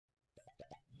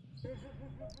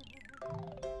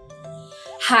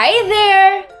Hi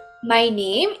there! My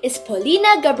name is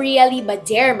Paulina Gabrieli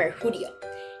Bader Mercurio,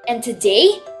 and today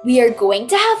we are going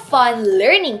to have fun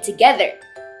learning together.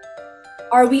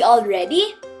 Are we all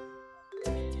ready?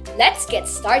 Let's get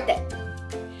started.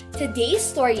 Today's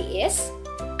story is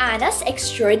Anna's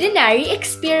Extraordinary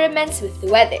Experiments with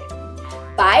the Weather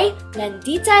by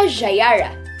Nandita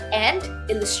Jayara and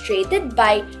illustrated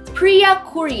by Priya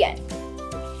Kurian.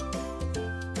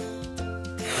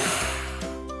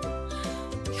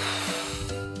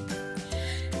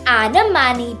 Anna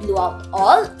Mani blew out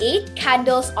all 8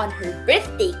 candles on her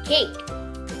birthday cake.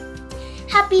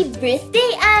 "Happy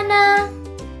birthday, Anna!"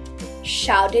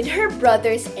 shouted her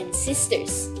brothers and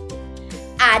sisters.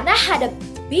 Anna had a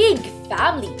big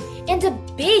family and a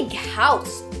big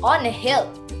house on a hill.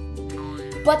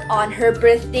 But on her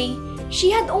birthday,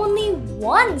 she had only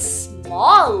one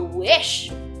small wish.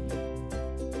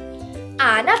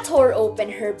 Anna tore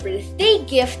open her birthday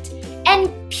gift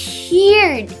and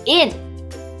peered in.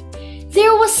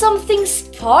 There was something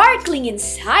sparkling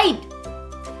inside.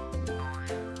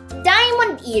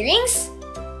 Diamond earrings?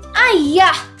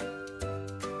 Yeah!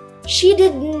 She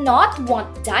did not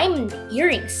want diamond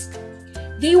earrings.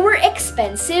 They were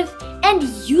expensive and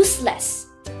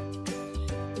useless.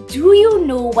 Do you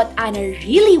know what Anna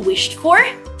really wished for?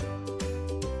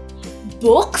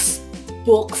 Books,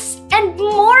 books, and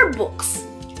more books.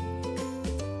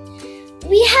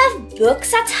 "We have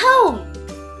books at home,"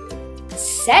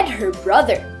 said her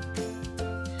brother.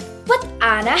 But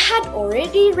Anna had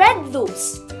already read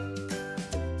those.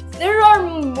 "There are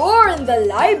more in the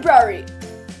library,"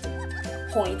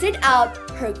 pointed out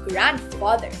her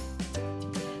grandfather.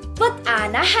 But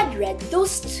Anna had read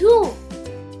those too.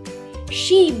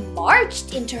 She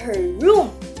marched into her room.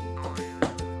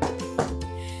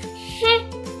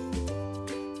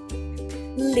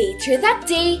 Later that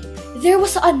day, there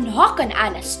was a knock on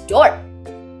Anna's door.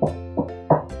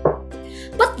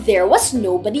 But there was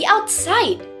nobody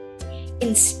outside.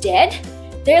 Instead,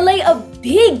 there lay a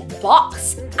big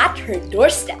box at her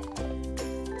doorstep.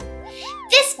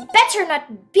 "This better not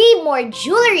be more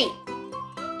jewelry,"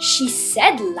 she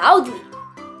said loudly.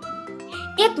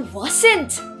 It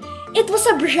wasn't. It was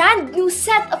a brand new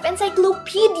set of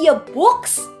encyclopedia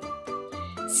books.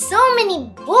 So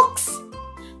many books!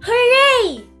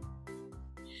 Hooray!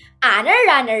 Anna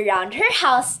ran around her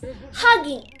house,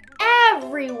 hugging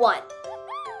everyone.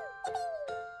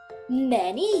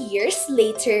 Many years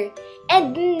later,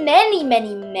 and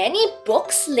many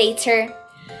books later,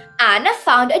 Anna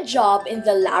found a job in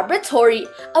the laboratory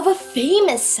of a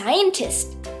famous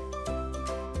scientist.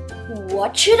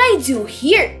 "What should I do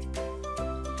here?"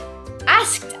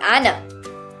 asked Anna.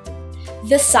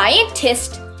 The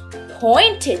scientist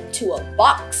pointed to a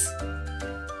box.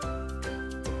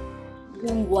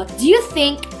 What do you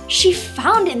think she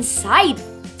found inside?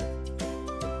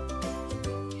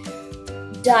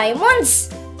 "Diamonds?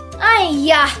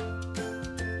 Yeah,"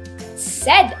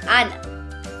 said Anna.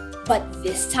 But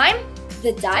this time,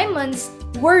 the diamonds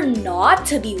were not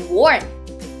to be worn.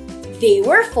 They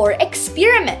were for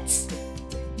experiments.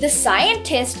 The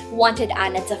scientist wanted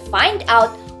Anna to find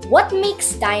out what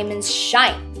makes diamonds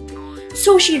shine.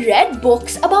 So she read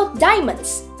books about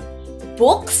diamonds.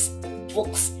 Books,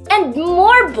 books, and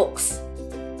more books.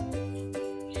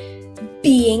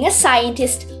 Being a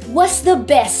scientist was the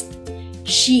best.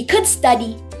 She could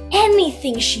study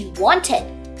anything she wanted.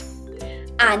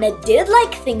 Anna did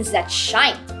like things that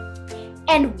shine.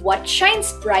 And what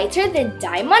shines brighter than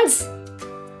diamonds?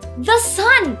 The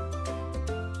sun!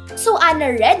 So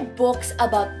Anna read books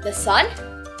about the sun,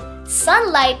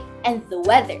 sunlight, and the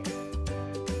weather.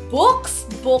 Books,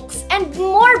 books, and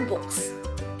more books.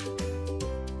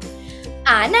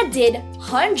 Anna did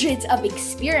hundreds of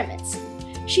experiments.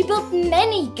 She built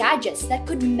many gadgets that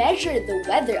could measure the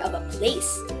weather of a place.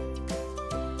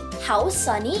 How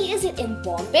sunny is it in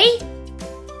Bombay?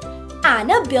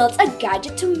 Anna built a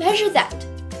gadget to measure that.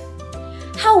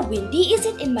 How windy is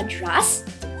it in Madras?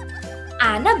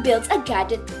 Anna built a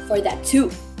gadget for that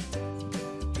too.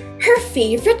 Her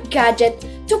favorite gadget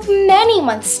took many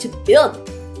months to build.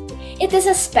 It is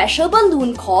a special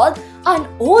balloon called an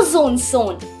ozone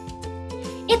zone.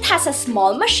 It has a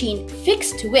small machine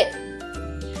fixed to it.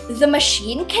 The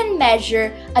machine can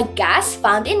measure a gas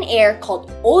found in air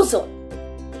called ozone.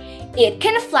 It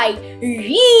can fly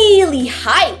really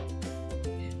high.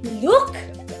 Look!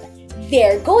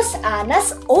 There goes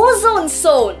Anna's ozone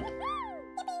zone.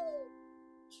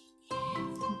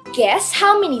 Guess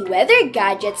how many weather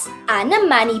gadgets Anna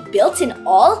Mani built in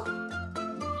all?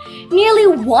 Nearly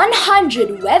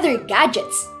 100 weather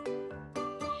gadgets.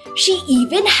 She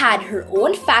even had her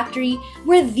own factory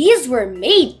where these were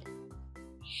made.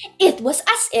 It was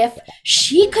as if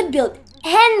she could build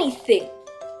anything.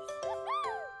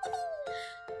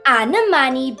 Anna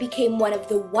Mani became one of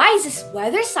the wisest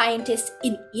weather scientists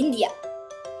in India.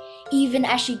 Even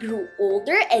as she grew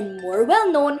older and more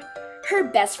well-known, her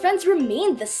best friends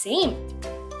remained the same.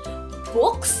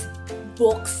 Books,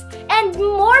 books, and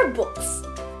more books.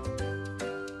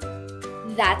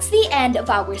 That's the end of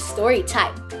our story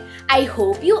time. I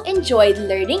hope you enjoyed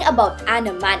learning about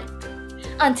Anna Mani.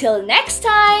 Until next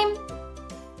time!